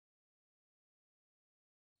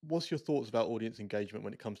What's your thoughts about audience engagement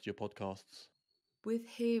when it comes to your podcasts? With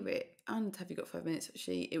Hear It and Have You Got 5 Minutes,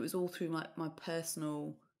 actually, it was all through my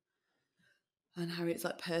personal and Harriet's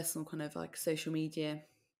like personal kind of like social media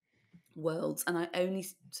worlds. And I only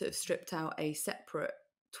sort of stripped out a separate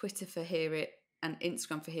Twitter for Hear It and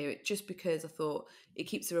Instagram for Hear It just because I thought it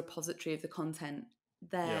keeps a repository of the content Yeah.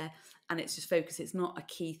 there and it's just focused. It's not a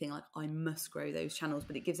key thing like I must grow those channels,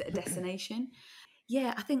 but it gives it a destination.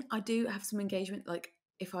 Yeah, I think I do have some engagement. Like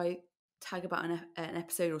if I tag about an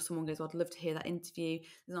episode or someone goes, well, I'd love to hear that interview.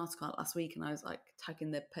 There's an article out last week and I was like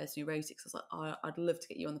tagging the person who wrote it because I was like, oh, I'd love to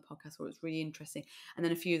get you on the podcast or it's really interesting. And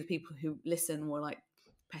then a few of the people who listen were like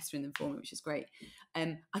pestering them for me, which is great.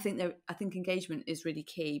 I think engagement is really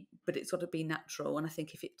key, but it's got to be natural. And I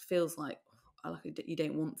think if it feels like you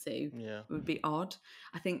don't want to, Yeah. it would be odd.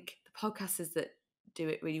 I think the podcasters that do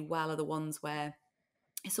it really well are the ones where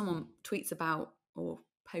if someone tweets about or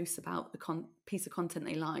posts about the piece of content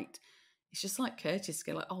they liked, it's just like courteous to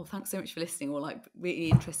go like, oh, thanks so much for listening, or like really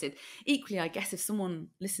interested. Equally, I guess if someone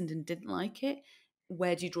listened and didn't like it,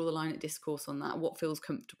 where do you draw the line at discourse on that? What feels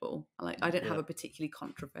comfortable? Like, I don't have Yeah. a particularly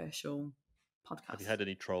controversial podcast. Have you had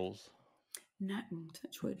any trolls? No,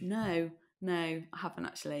 touch wood. No, I haven't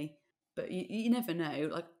actually. But you never know.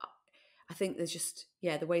 Like, I think there's just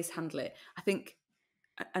the ways to handle it. I think,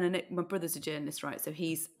 and I know my brother's a journalist, right? So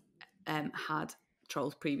he's had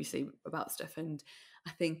trolls previously about stuff, and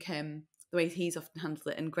I think the way he's often handled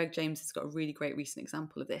it, and Greg James has got a really great recent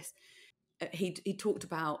example of this. He talked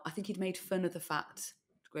about, I think he'd made fun of the fact,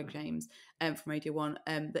 Greg James from Radio 1,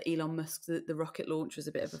 that Elon Musk, the rocket launch was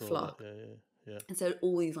a bit I of a saw flop. that. Yeah. And so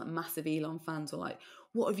all these like massive Elon fans were like,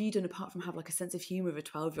 what have you done apart from have like a sense of humor of a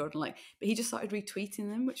 12-year-old? And like, but he just started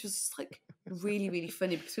retweeting them, which was just like really, really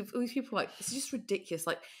funny because all these people are like, it's just ridiculous.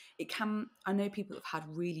 Like I know people have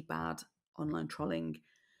had really bad online trolling,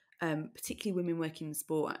 particularly women working in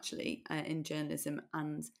sport actually, in journalism.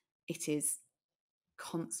 And it is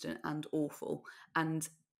constant and awful. And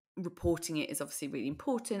reporting it is obviously really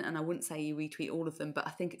important. And I wouldn't say you retweet all of them, but I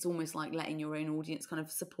think it's almost like letting your own audience kind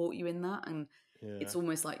of support you in that. And Yeah. it's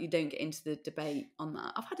almost like you don't get into the debate on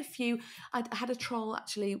that. I've had a few. I had a troll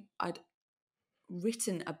actually. I'd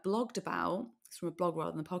blogged about, it's from a blog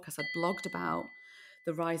rather than a podcast. I'd blogged about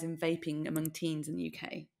the rise in vaping among teens in the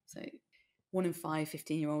UK. So 1 in 5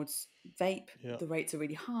 15-year-olds vape. Yeah. The rates are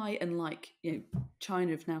really high. And like,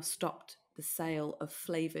 China have now stopped the sale of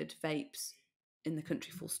flavoured vapes in the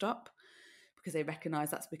country full stop because they recognise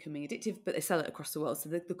that's becoming addictive, but they sell it across the world. So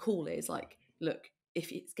the call is like, look,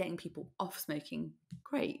 if it's getting people off smoking,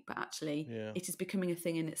 great, but actually Yeah. it is becoming a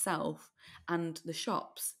thing in itself. And the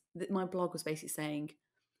shops, my blog was basically saying,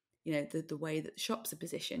 the way that the shops are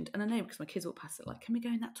positioned. And I know because my kids walk past it, like, can we go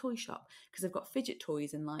in that toy shop? Because they've got fidget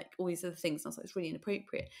toys and like all these other things. And I was like, it's really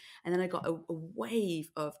inappropriate. And then I got a wave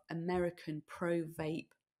of American pro vape.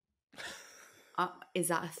 Is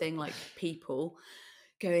that a thing? Like people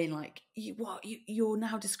going like, you're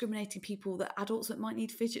now discriminating people that adults that might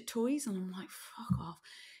need fidget toys. And I'm like, fuck off.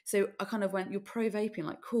 So I kind of went, you're pro vaping,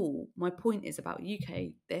 like, cool. My point is about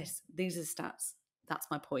UK, these are stats. That's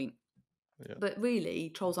my point. Yeah. But really,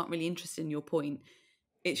 trolls aren't really interested in your point.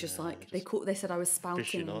 It's just like they said I was spouting,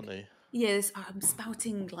 fishing, aren't they? Yes, I'm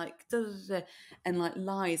spouting like and like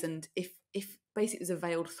lies. And if basically it was a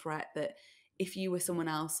veiled threat that if you were someone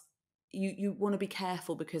else, you want to be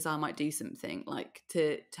careful because I might do something like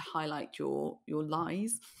to highlight your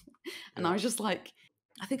lies. And I was just like,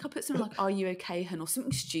 I think I put something like, "Are you okay, hun?" or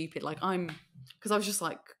something stupid like because I was just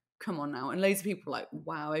like, come on now. And loads of people were like,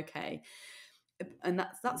 wow, okay. And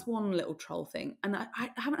that's one little troll thing. And I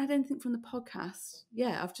haven't had anything from the podcast.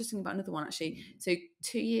 Yeah, I've just thinking about another one actually. So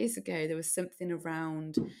 2 years ago, there was something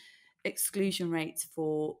around exclusion rates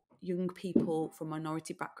for young people from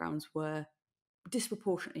minority backgrounds were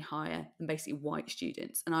disproportionately higher than basically white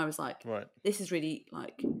students. And I was like, Right. this is really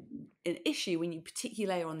like an issue when you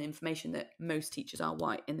particularly layer on the information that most teachers are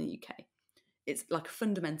white in the UK. It's like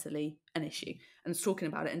fundamentally an issue. And it's talking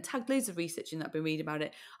about it and tagged loads of research in that I've been reading about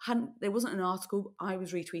it. There wasn't an article. I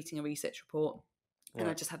was retweeting a research report and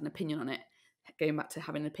I just had an opinion on it, going back to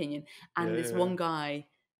having an opinion. And this one guy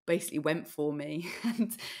basically went for me.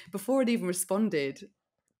 And before I'd even responded,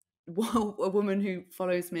 a woman who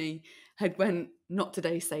follows me had went, "Not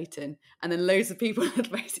today, Satan." And then loads of people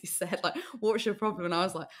had basically said, like, "What's your problem?" And I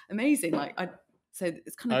was like, amazing. Like, so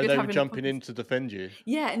it's kind of good they were having jumping in to defend you.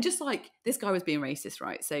 Yeah, and just like this guy was being racist,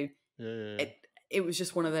 right? So Yeah. it was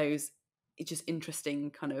just one of those just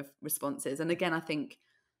interesting kind of responses. And again, I think,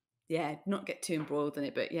 not get too embroiled in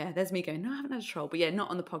it, but there's me going, no, I haven't had a troll, but not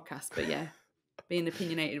on the podcast, but being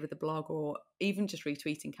opinionated with a blog or even just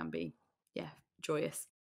retweeting can be, joyous.